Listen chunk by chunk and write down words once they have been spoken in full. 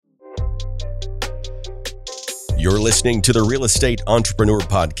You're listening to the Real Estate Entrepreneur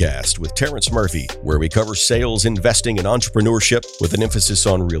Podcast with Terrence Murphy, where we cover sales, investing, and entrepreneurship with an emphasis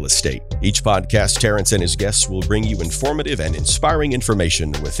on real estate. Each podcast, Terrence and his guests will bring you informative and inspiring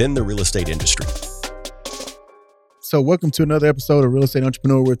information within the real estate industry. So welcome to another episode of Real Estate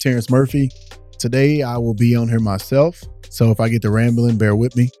Entrepreneur with Terrence Murphy. Today, I will be on here myself. So if I get to rambling, bear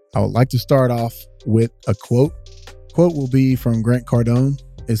with me. I would like to start off with a quote. Quote will be from Grant Cardone.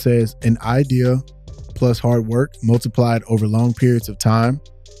 It says, "An idea plus hard work multiplied over long periods of time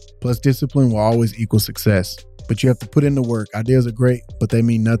plus discipline will always equal success. But you have to put in the work. Ideas are great, but they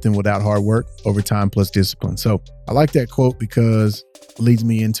mean nothing without hard work over time plus discipline." So I like that quote because it leads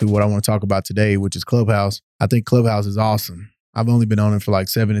me into what I want to talk about today, which is Clubhouse. I think Clubhouse is awesome. I've only been on it for like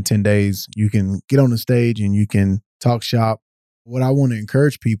 7 to 10 days. You can get on the stage and you can talk shop. What I want to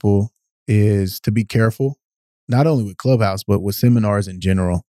encourage people is to be careful, not only with Clubhouse, but with seminars in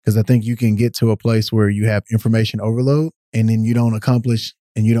general. Because I think you can get to a place where you have information overload and then you don't accomplish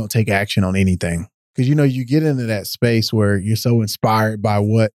and you don't take action on anything. Because, you get into that space where you're so inspired by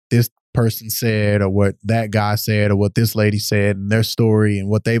what this person said or what that guy said or what this lady said and their story and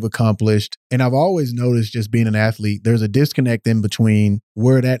what they've accomplished. And I've always noticed, just being an athlete, there's a disconnect in between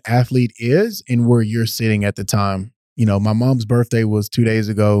where that athlete is and where you're sitting at the time. My mom's birthday was 2 days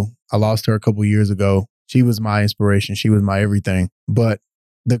ago. I lost her a couple years ago. She was my inspiration. She was my everything. But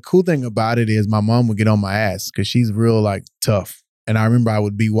the cool thing about it is my mom would get on my ass because she's real tough. And I remember I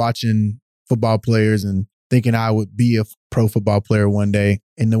would be watching football players and thinking I would be a pro football player one day.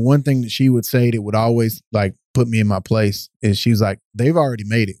 And the one thing that she would say that would always put me in my place is she was like, "They've already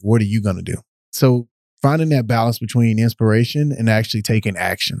made it. What are you going to do?" So finding that balance between inspiration and actually taking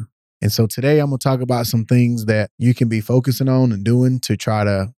action. And so today I'm going to talk about some things that you can be focusing on and doing to try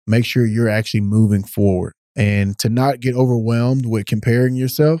to make sure you're actually moving forward and to not get overwhelmed with comparing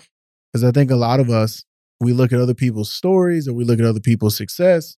yourself. Because I think a lot of us, we look at other people's stories or we look at other people's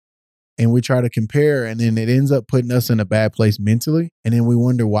success and we try to compare, and then it ends up putting us in a bad place mentally. And then we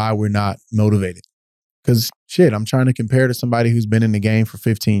wonder why we're not motivated. Because I'm trying to compare to somebody who's been in the game for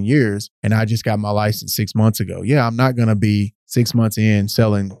 15 years and I just got my license 6 months ago. Yeah, I'm not going to be 6 months in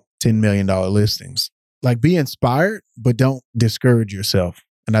selling $10 million listings. Be inspired, but don't discourage yourself.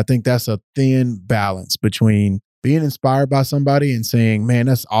 And I think that's a thin balance between being inspired by somebody and saying, "Man,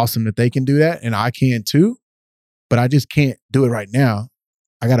 that's awesome that they can do that. And I can too, but I just can't do it right now.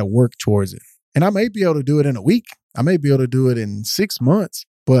 I got to work towards it. And I may be able to do it in a week. I may be able to do it in 6 months,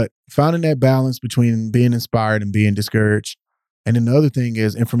 but finding that balance between being inspired and being discouraged." And then the other thing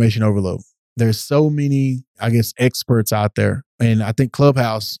is information overload. There's so many, experts out there. And I think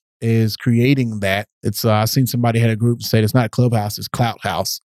Clubhouse is creating that. It's I've seen somebody had a group say it's not Clubhouse, it's Clout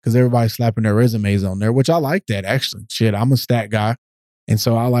House, because everybody's slapping their resumes on there, which I like that actually. I'm a stat guy. And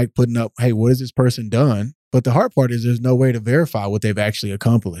so I like putting up, hey, what has this person done? But the hard part is there's no way to verify what they've actually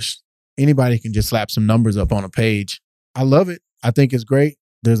accomplished. Anybody can just slap some numbers up on a page. I love it. I think it's great.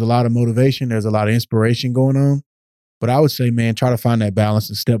 There's a lot of motivation. There's a lot of inspiration going on. But I would say, man, try to find that balance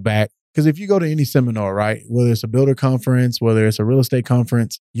and step back. Because if you go to any seminar, right, whether it's a builder conference, whether it's a real estate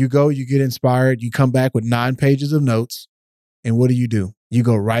conference, you go, you get inspired, you come back with 9 pages of notes. And what do? You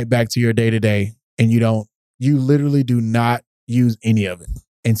go right back to your day-to-day and you literally do not use any of it.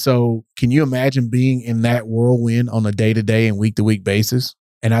 And so can you imagine being in that whirlwind on a day-to-day and week-to-week basis?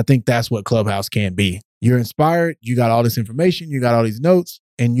 And I think that's what Clubhouse can be. You're inspired, you got all this information, you got all these notes,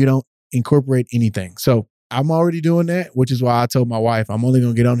 and you don't incorporate anything. So I'm already doing that, which is why I told my wife, I'm only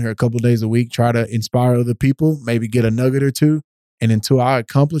going to get on here a couple of days a week, try to inspire other people, maybe get a nugget or two. And until I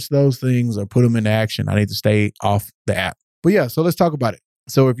accomplish those things or put them into action, I need to stay off the app. But yeah, so let's talk about it.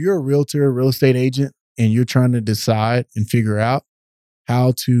 So if you're a realtor, real estate agent, and you're trying to decide and figure out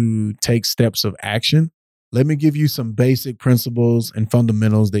how to take steps of action, let me give you some basic principles and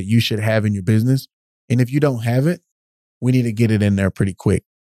fundamentals that you should have in your business. And if you don't have it, we need to get it in there pretty quick.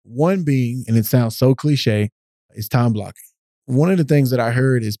 One being, and it sounds so cliche, is time blocking. One of the things that I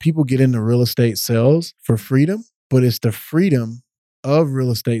heard is people get into real estate sales for freedom, but it's the freedom of real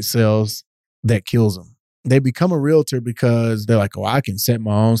estate sales that kills them. They become a realtor because they're like, "Oh, I can set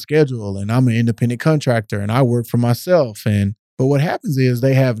my own schedule and I'm an independent contractor and I work for myself." But what happens is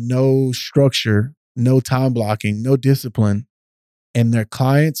they have no structure, no time blocking, no discipline, and their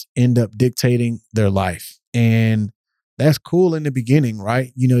clients end up dictating their life. And that's cool in the beginning,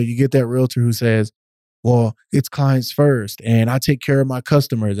 right? You get that realtor who says, "Well, it's clients first and I take care of my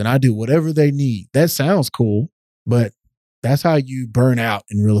customers and I do whatever they need." That sounds cool, but that's how you burn out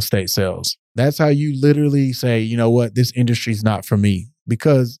in real estate sales. That's how you literally say, "You know what, this industry's not for me,"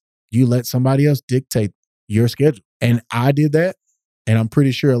 because you let somebody else dictate your schedule. And I did that. And I'm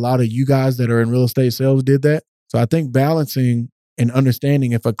pretty sure a lot of you guys that are in real estate sales did that. So I think balancing and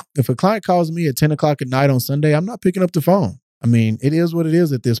understanding if a client calls me at 10 o'clock at night on Sunday, I'm not picking up the phone. I mean, it is what it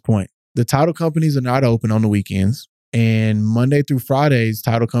is at this point. The title companies are not open on the weekends. And Monday through Fridays,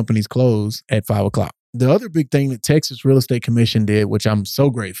 title companies close at 5 o'clock. The other big thing that Texas Real Estate Commission did, which I'm so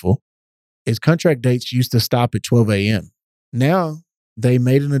grateful, is contract dates used to stop at 12 a.m. Now, they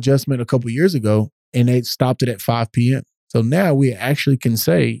made an adjustment a couple years ago and they stopped it at 5 p.m. So now we actually can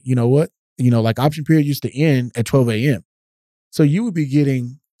say, you know what? Like option period used to end at 12 a.m. So you would be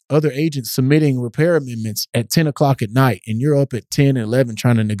getting other agents submitting repair amendments at 10 o'clock at night, and you're up at 10 and 11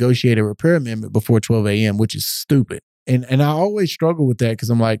 trying to negotiate a repair amendment before 12 a.m., which is stupid. And I always struggle with that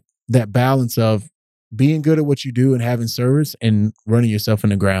because I'm like, that balance of being good at what you do and having service and running yourself in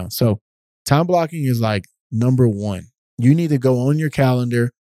the ground. So time blocking is like number one. You need to go on your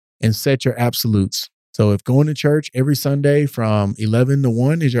calendar and set your absolutes. So if going to church every Sunday from 11 to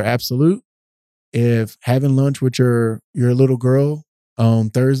 1 is your absolute, if having lunch with your little girl on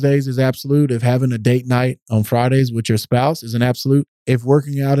Thursdays is absolute, if having a date night on Fridays with your spouse is an absolute, if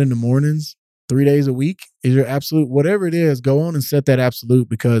working out in the mornings 3 days a week is your absolute, whatever it is, go on and set that absolute,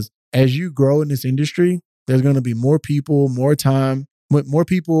 because as you grow in this industry, there's going to be more people, more time, more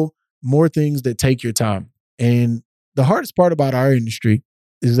people, more things that take your time. And the hardest part about our industry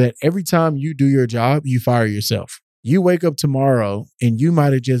is that every time you do your job, you fire yourself. You wake up tomorrow and you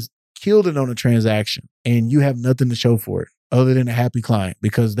might have just killed it on a transaction and you have nothing to show for it other than a happy client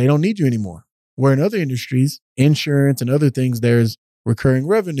because they don't need you anymore. Where in other industries, insurance and other things, there's recurring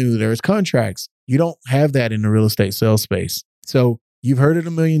revenue, there's contracts. You don't have that in the real estate sales space. So you've heard it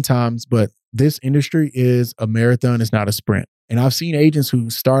a million times, but this industry is a marathon. It's not a sprint. And I've seen agents who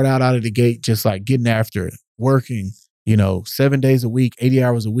start out of the gate just like getting after it, working, 7 days a week, 80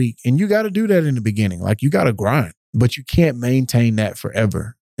 hours a week. And you got to do that in the beginning. Like you got to grind, but you can't maintain that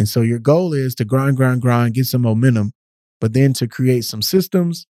forever. And so your goal is to grind, get some momentum, but then to create some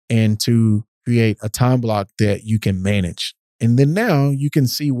systems and to create a time block that you can manage. And then now you can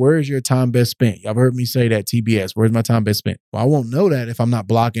see, where's your time best spent? Y'all heard me say that TBS, where's my time best spent? Well, I won't know that if I'm not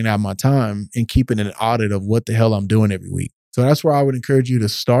blocking out my time and keeping an audit of what the hell I'm doing every week. So that's where I would encourage you to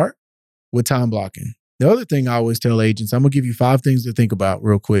start with time blocking. The other thing I always tell agents, I'm going to give you 5 things to think about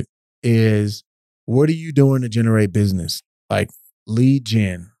real quick, is what are you doing to generate business? Like lead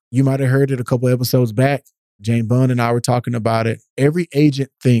gen. You might have heard it a couple episodes back. Jane Bunn and I were talking about it. Every agent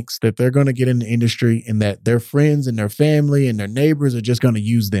thinks that they're going to get in the industry and that their friends and their family and their neighbors are just going to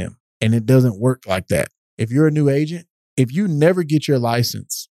use them. And it doesn't work like that. If you're a new agent, if you never get your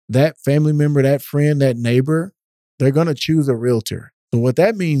license, that family member, that friend, that neighbor, they're going to choose a realtor. So what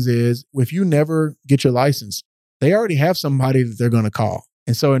that means is if you never get your license, they already have somebody that they're going to call.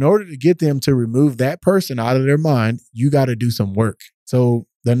 And so in order to get them to remove that person out of their mind, you got to do some work. So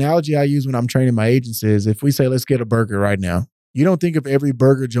the analogy I use when I'm training my agents is if we say, let's get a burger right now, you don't think of every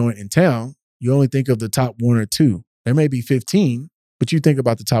burger joint in town. You only think of the top 1 or 2. There may be 15, but you think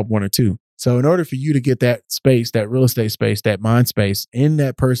about the top 1 or 2. So in order for you to get that space, that real estate space, that mind space in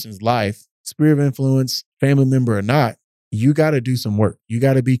that person's life, sphere of influence, family member or not, you got to do some work. You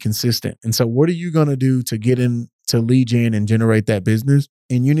got to be consistent. And so what are you going to do to get into lead gen and generate that business?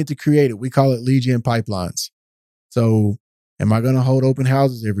 And you need to create it. We call it lead gen pipelines. So am I going to hold open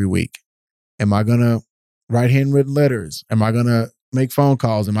houses every week? Am I going to write handwritten letters? Am I going to make phone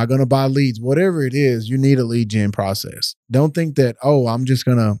calls? Am I going to buy leads? Whatever it is, you need a lead gen process. Don't think that, I'm just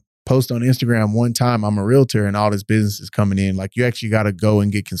going to post on Instagram one time, I'm a realtor and all this business is coming in. Like you actually got to go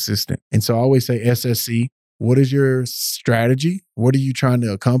and get consistent. And so I always say SSC, what is your strategy? What are you trying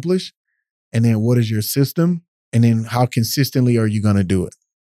to accomplish? And then what is your system? And then how consistently are you going to do it?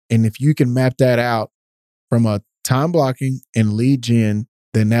 And if you can map that out from a time blocking and lead gen,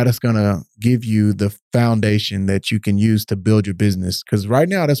 then that is going to give you the foundation that you can use to build your business. Because right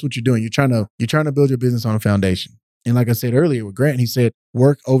now, that's what you're doing. You're trying to build your business on a foundation. And like I said earlier with Grant, he said,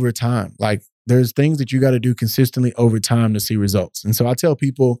 work over time. Like there's things that you got to do consistently over time to see results. And so I tell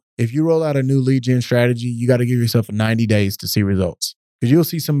people, if you roll out a new lead gen strategy, you got to give yourself 90 days to see results. Because you'll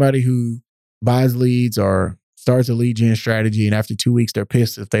see somebody who buys leads or starts a lead gen strategy, and after 2 weeks, they're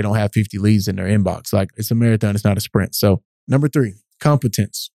pissed if they don't have 50 leads in their inbox. Like it's a marathon, it's not a sprint. So number 3,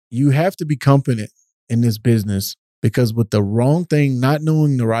 competence. You have to be competent in this business because with the wrong thing, not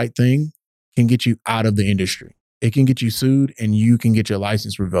knowing the right thing can get you out of the industry. It can get you sued and you can get your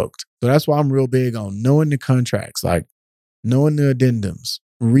license revoked. So that's why I'm real big on knowing the contracts, like knowing the addendums,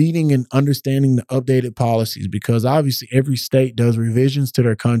 reading and understanding the updated policies, because obviously every state does revisions to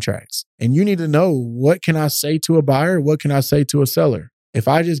their contracts. And you need to know, what can I say to a buyer? What can I say to a seller? If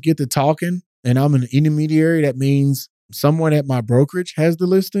I just get to talking and I'm an intermediary, that means someone at my brokerage has the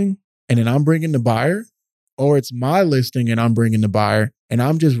listing and then I'm bringing the buyer. or it's my listing and I'm bringing the buyer and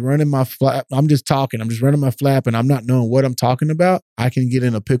I'm just running my flap. I'm just talking. I'm just running my flap and I'm not knowing what I'm talking about. I can get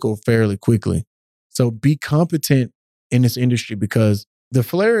in a pickle fairly quickly. So be competent in this industry because the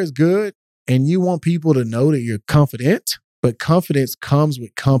flair is good and you want people to know that you're confident, but confidence comes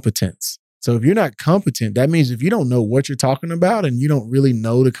with competence. So if you're not competent, that means if you don't know what you're talking about and you don't really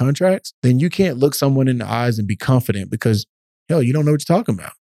know the contracts, then you can't look someone in the eyes and be confident because, hell, you don't know what you're talking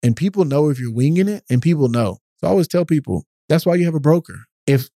about. And people know if you're winging it and people know. So I always tell people, that's why you have a broker.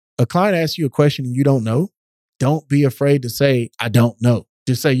 If a client asks you a question and you don't know, don't be afraid to say, I don't know.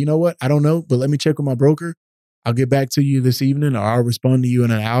 Just say, you know what? I don't know, but let me check with my broker. I'll get back to you this evening or I'll respond to you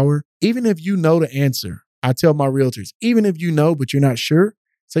in an hour. Even if you know the answer, I tell my realtors, even if you know, but you're not sure,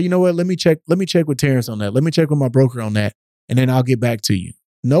 say, you know what? Let me check with Terrence on that. Let me check with my broker on that. And then I'll get back to you.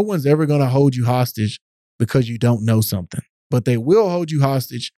 No one's ever going to hold you hostage because you don't know something, but they will hold you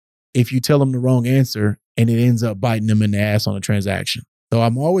hostage if you tell them the wrong answer and it ends up biting them in the ass on a transaction. So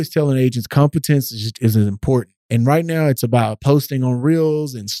I'm always telling agents competence is important. And right now it's about posting on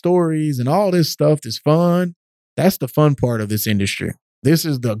reels and stories and all this stuff that's fun. That's the fun part of this industry. This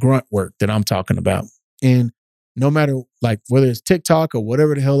is the grunt work that I'm talking about. And no matter like whether it's TikTok or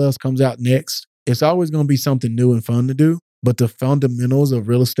whatever the hell else comes out next, it's always going to be something new and fun to do. But the fundamentals of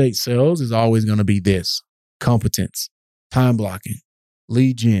real estate sales is always going to be this: competence, time blocking,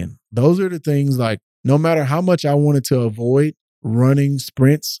 lead gen. Those are the things like no matter how much I wanted to avoid running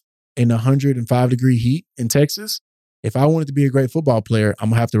sprints in 105-degree heat in Texas, if I wanted to be a great football player, I'm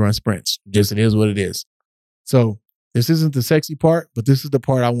going to have to run sprints. Just it is what it is. So this isn't the sexy part, but this is the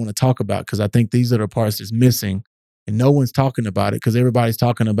part I want to talk about because I think these are the parts that's missing and no one's talking about it because everybody's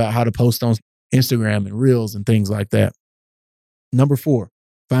talking about how to post on Instagram and reels and things like that. Number 4,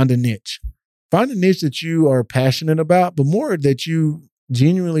 find a niche. Find a niche that you are passionate about, but more that you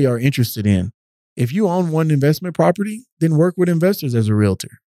genuinely are interested in. If you own one investment property, then work with investors as a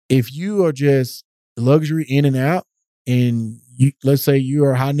realtor. If you are just luxury in and out and let's say you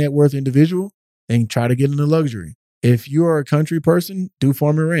are a high net worth individual, then try to get into luxury. If you are a country person, do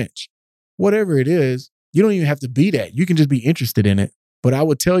farm and ranch. Whatever it is, you don't even have to be that. You can just be interested in it. But I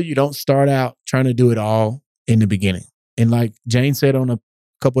would tell you, don't start out trying to do it all in the beginning. And like Jane said on a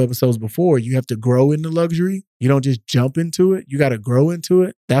couple episodes before, you have to grow into luxury. You don't just jump into it. You got to grow into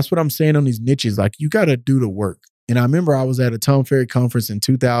it. That's what I'm saying on these niches. Like you got to do the work. And I remember I was at a Tom Ferry conference in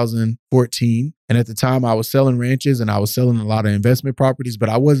 2014. And at the time I was selling ranches and I was selling a lot of investment properties, but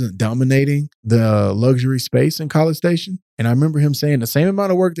I wasn't dominating the luxury space in College Station. And I remember him saying the same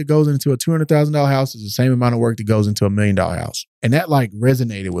amount of work that goes into a $200,000 house is the same amount of work that goes into $1 million house. And that like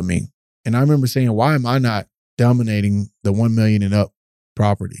resonated with me. And I remember saying, why am I not dominating the 1 million and up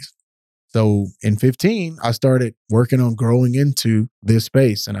properties? So in 15, I started working on growing into this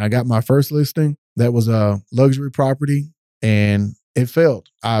space. And I got my first listing that was a luxury property and it failed.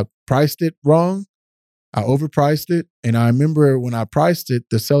 I priced it wrong. I overpriced it. And I remember when I priced it,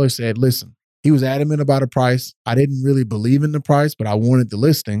 the seller said, listen, he was adamant about a price. I didn't really believe in the price, but I wanted the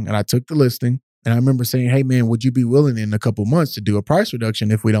listing and I took the listing. And I remember saying, hey man, would you be willing in a couple months to do a price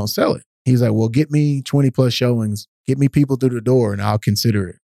reduction if we don't sell it? He's like, well, get me 20 plus showings, get me people through the door and I'll consider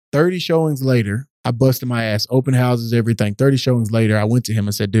it. 30 showings later, I busted my ass, open houses, everything. 30 showings later, I went to him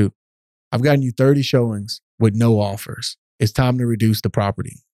and said, dude, I've gotten you 30 showings with no offers. It's time to reduce the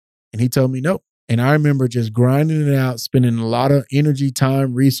property. And he told me no. And I remember just grinding it out, spending a lot of energy,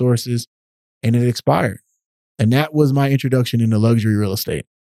 time, resources, and it expired. And that was my introduction into luxury real estate.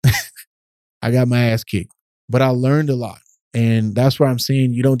 I got my ass kicked, but I learned a lot. And that's where I'm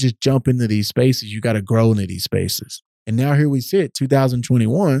saying you don't just jump into these spaces. You got to grow into these spaces. And now here we sit,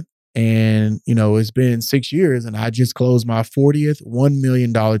 2021, and it's been 6 years and I just closed my 40th $1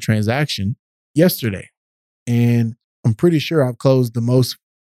 million transaction yesterday. And I'm pretty sure I've closed the most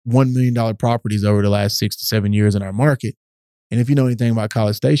 $1 million properties over the last 6 to 7 years in our market. And if you know anything about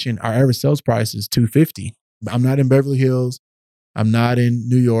College Station, our average sales price is $250. I'm not in Beverly Hills. I'm not in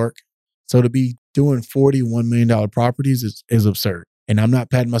New York. So to be doing 40 $1 million properties is absurd. And I'm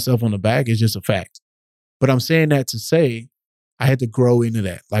not patting myself on the back. It's just a fact. But I'm saying that to say I had to grow into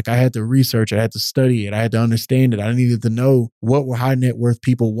that. Like I had to research it. I had to study it. I had to understand it. I needed to know what were high net worth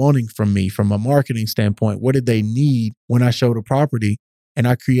people wanting from me from a marketing standpoint. What did they need when I showed a property? And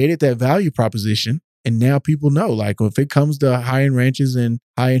I created that value proposition. And now people know, like if it comes to high-end ranches and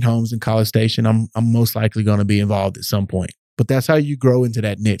high-end homes in College Station, I'm most likely going to be involved at some point. But that's how you grow into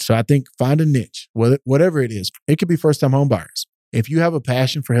that niche. So I think find a niche, whatever it is. It could be first-time home buyers. If you have a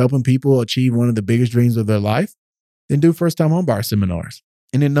passion for helping people achieve one of the biggest dreams of their life, then do first-time home buyer seminars.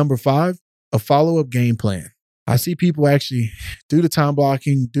 And then number 5, a follow-up game plan. I see people actually do the time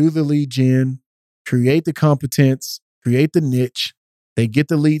blocking, do the lead gen, create the competence, create the niche. They get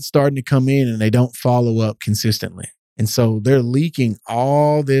the leads starting to come in and they don't follow up consistently. And so they're leaking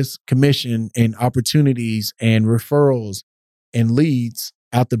all this commission and opportunities and referrals and leads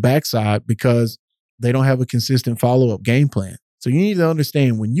out the backside because they don't have a consistent follow-up game plan. So you need to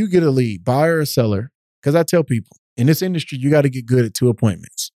understand when you get a lead, buyer or seller, because I tell people in this industry, you got to get good at 2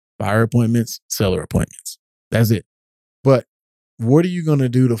 appointments, buyer appointments, seller appointments. That's it. But what are you going to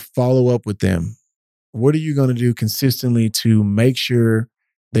do to follow up with them? What are you going to do consistently to make sure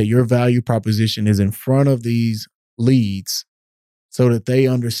that your value proposition is in front of these leads so that they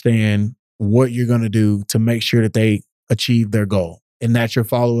understand what you're going to do to make sure that they achieve their goal? And that's your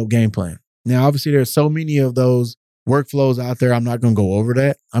follow-up game plan. Now, obviously, there's so many of those workflows out there. I'm not going to go over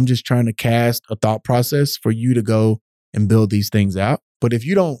that. I'm just trying to cast a thought process for you to go and build these things out. But if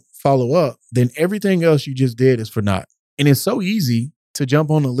you don't follow up, then everything else you just did is for naught. And it's so easy to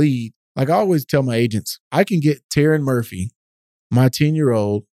jump on a lead. Like I always tell my agents, I can get Taryn Murphy, my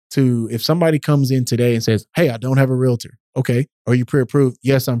 10-year-old, to, if somebody comes in today and says, hey, I don't have a realtor. Okay. Are you pre-approved?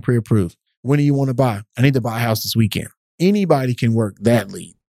 Yes, I'm pre-approved. When do you want to buy? I need to buy a house this weekend. Anybody can work that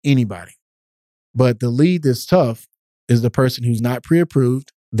lead. Anybody. But the lead that's tough is the person who's not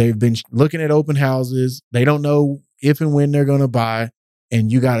pre-approved. They've been looking at open houses. They don't know if and when they're going to buy.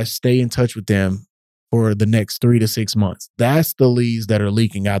 And you got to stay in touch with them for the next 3 to 6 months. That's the leads that are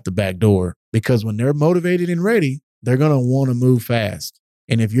leaking out the back door, because when they're motivated and ready, they're going to want to move fast.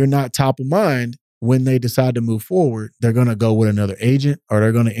 And if you're not top of mind when they decide to move forward, they're going to go with another agent, or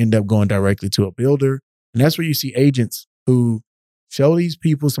they're going to end up going directly to a builder. And that's where you see agents who show these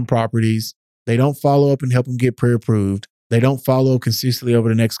people some properties. They don't follow up and help them get pre-approved. They don't follow up consistently over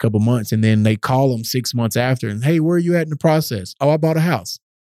the next couple months. And then they call them 6 months after and, hey, where are you at in the process? Oh, I bought a house.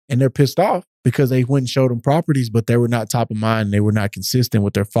 And they're pissed off because they wouldn't show them properties, but they were not top of mind. They were not consistent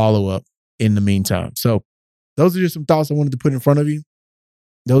with their follow-up in the meantime. So those are just some thoughts I wanted to put in front of you.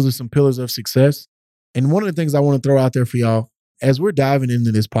 Those are some pillars of success. And one of the things I want to throw out there for y'all, as we're diving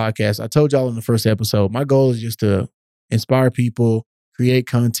into this podcast, I told y'all in the first episode, my goal is just to inspire people, create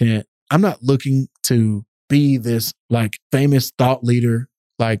content. I'm not looking to be this like famous thought leader.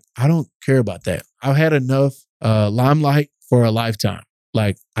 Like, I don't care about that. I've had enough limelight for a lifetime.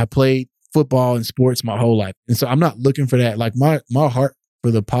 Like, I played football and sports my whole life. And so I'm not looking for that. Like, my heart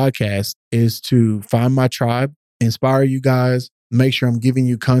for the podcast is to find my tribe, inspire you guys, make sure I'm giving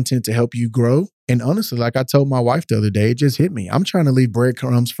you content to help you grow. And honestly, like I told my wife the other day, it just hit me. I'm trying to leave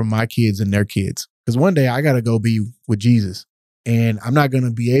breadcrumbs for my kids and their kids. Because one day I got to go be with Jesus. And I'm not going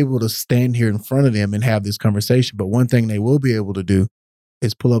to be able to stand here in front of them and have this conversation. But one thing they will be able to do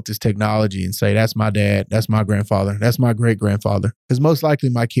is pull up this technology and say, that's my dad, that's my grandfather, that's my great-grandfather. Because most likely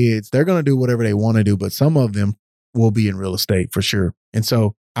my kids, they're going to do whatever they want to do, but some of them will be in real estate for sure. And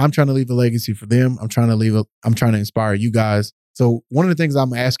so I'm trying to leave a legacy for them. I'm trying to inspire you guys. So one of the things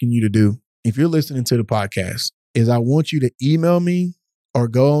I'm asking you to do, if you're listening to the podcast, is I want you to email me or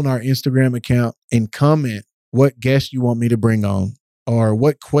go on our Instagram account and comment what guests you want me to bring on, or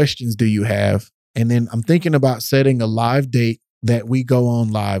what questions do you have? And then I'm thinking about setting a live date that we go on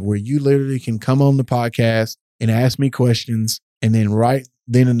live where you literally can come on the podcast and ask me questions. And then right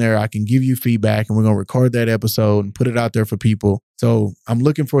then and there, I can give you feedback, and we're going to record that episode and put it out there for people. So I'm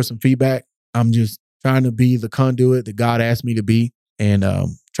looking for some feedback. I'm just trying to be the conduit that God asked me to be, and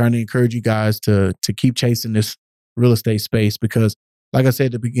trying to encourage you guys to keep chasing this real estate space, because like I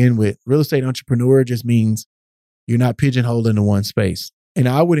said to begin with, real estate entrepreneur just means you're not pigeonholed into one space. And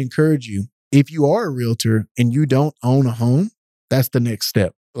I would encourage you, if you are a realtor and you don't own a home, that's the next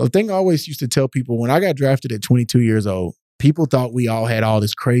step. The thing I always used to tell people, when I got drafted at 22 years old, people thought we all had all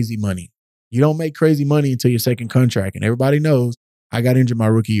this crazy money. You don't make crazy money until your second contract. And everybody knows I got injured my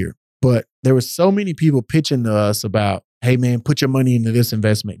rookie year. But there were so many people pitching to us about, hey man, put your money into this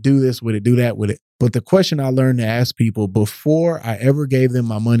investment, do this with it, do that with it. But the question I learned to ask people before I ever gave them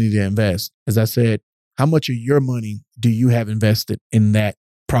my money to invest is, I said, how much of your money do you have invested in that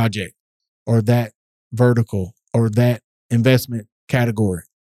project or that vertical or that investment category?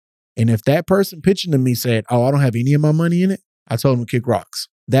 And if that person pitching to me said, oh, I don't have any of my money in it, I told them to kick rocks.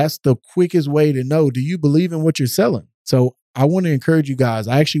 That's the quickest way to know, do you believe in what you're selling? So I want to encourage you guys.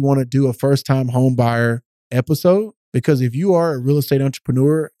 I actually want to do a first-time home buyer episode, because if you are a real estate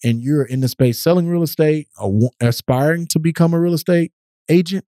entrepreneur and you're in the space selling real estate or aspiring to become a real estate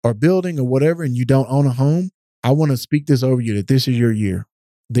agent or building or whatever, and you don't own a home, I want to speak this over you that this is your year.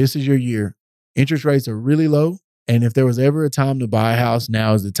 This is your year. Interest rates are really low. And if there was ever a time to buy a house,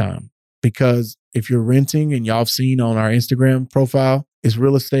 now is the time. Because if you're renting, and y'all have seen on our Instagram profile, it's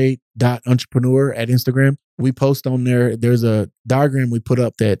realestate.entrepreneur at Instagram. We post on there. There's a diagram we put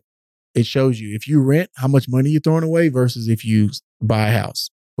up that it shows you if you rent, how much money you're throwing away versus if you buy a house.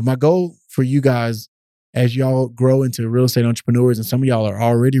 But my goal for you guys, as y'all grow into real estate entrepreneurs, and some of y'all are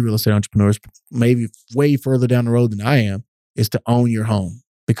already real estate entrepreneurs, maybe way further down the road than I am, is to own your home.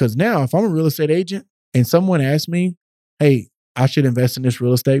 Because now if I'm a real estate agent and someone asks me, hey, I should invest in this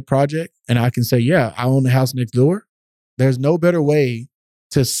real estate project, and I can say, yeah, I own the house next door. There's no better way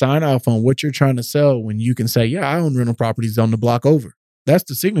to sign off on what you're trying to sell when you can say, yeah, I own rental properties on the block over. That's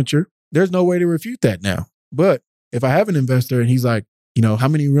the signature. There's no way to refute that now. But if I have an investor and he's like, how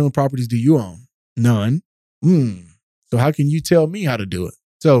many rental properties do you own? None. So how can you tell me how to do it?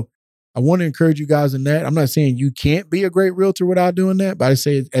 So I want to encourage you guys in that. I'm not saying you can't be a great realtor without doing that, but I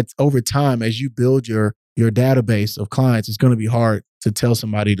say it's over time, as you build your database of clients, it's going to be hard to tell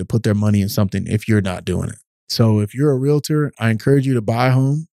somebody to put their money in something if you're not doing it. So if you're a realtor, I encourage you to buy a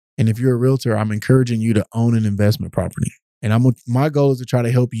home. And if you're a realtor, I'm encouraging you to own an investment property. And my goal is to try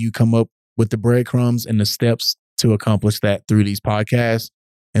to help you come up with the breadcrumbs and the steps to accomplish that through these podcasts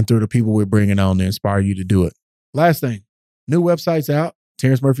and through the people we're bringing on to inspire you to do it. Last thing, new website's out,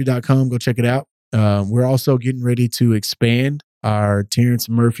 TerrenceMurphy.com. Go check it out. We're also getting ready to expand our Terrence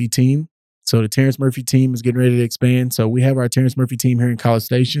Murphy team. So the Terrence Murphy team is getting ready to expand. So we have our Terrence Murphy team here in College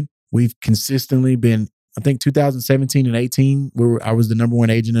Station. We've consistently been, I think 2017 and 18, I was the number one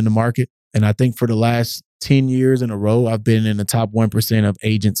agent in the market. And I think for the last 10 years in a row, I've been in the top 1% of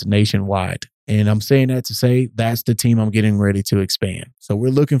agents nationwide. And I'm saying that to say that's the team I'm getting ready to expand. So we're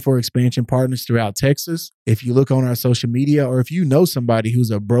looking for expansion partners throughout Texas. If you look on our social media, or if you know somebody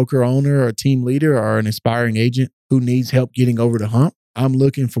who's a broker owner or a team leader or an aspiring agent who needs help getting over the hump, I'm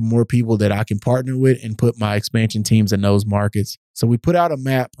looking for more people that I can partner with and put my expansion teams in those markets. So we put out a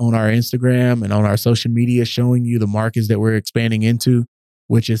map on our Instagram and on our social media showing you the markets that we're expanding into,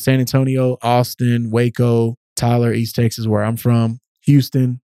 which is San Antonio, Austin, Waco, Tyler, East Texas, where I'm from,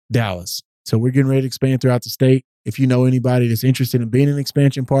 Houston, Dallas. So we're getting ready to expand throughout the state. If you know anybody that's interested in being an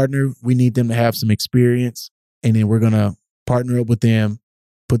expansion partner, we need them to have some experience. And then we're going to partner up with them,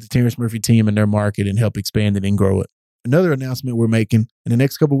 put the Terrence Murphy team in their market and help expand it and grow it. Another announcement we're making in the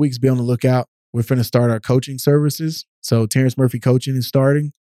next couple of weeks, be on the lookout. We're going to start our coaching services. So Terrence Murphy Coaching is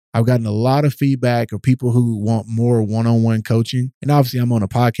starting. I've gotten a lot of feedback of people who want more one-on-one coaching. And obviously I'm on a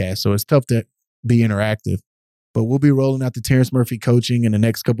podcast, so it's tough to be interactive. But we'll be rolling out the Terrence Murphy Coaching in the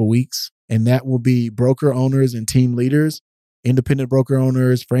next couple of weeks. And that will be broker owners and team leaders, independent broker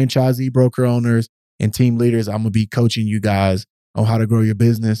owners, franchisee broker owners, and team leaders. I'm going to be coaching you guys on how to grow your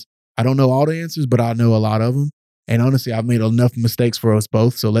business. I don't know all the answers, but I know a lot of them. And honestly, I've made enough mistakes for us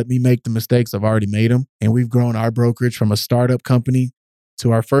both. So let me make the mistakes. I've already made them. And we've grown our brokerage from a startup company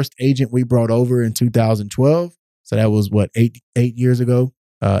to our first agent we brought over in 2012. So that was 9 years ago.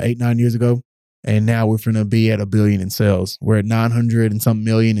 And now we're going to be at $1 billion in sales. We're at 900 and some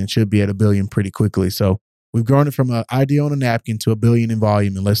million and should be at $1 billion pretty quickly. So we've grown it from an idea on a napkin to $1 billion in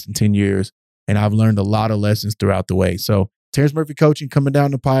volume in less than 10 years. And I've learned a lot of lessons throughout the way. So Terrence Murphy Coaching coming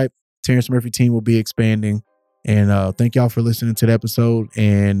down the pipe. Terrence Murphy team will be expanding. And thank y'all for listening to the episode,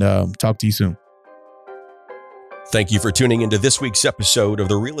 and talk to you soon. Thank you for tuning into this week's episode of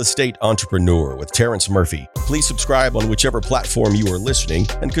The Real Estate Entrepreneur with Terrence Murphy. Please subscribe on whichever platform you are listening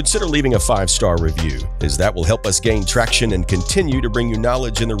and consider leaving a 5-star review, as that will help us gain traction and continue to bring you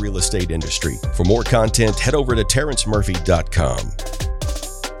knowledge in the real estate industry. For more content, head over to terrencemurphy.com.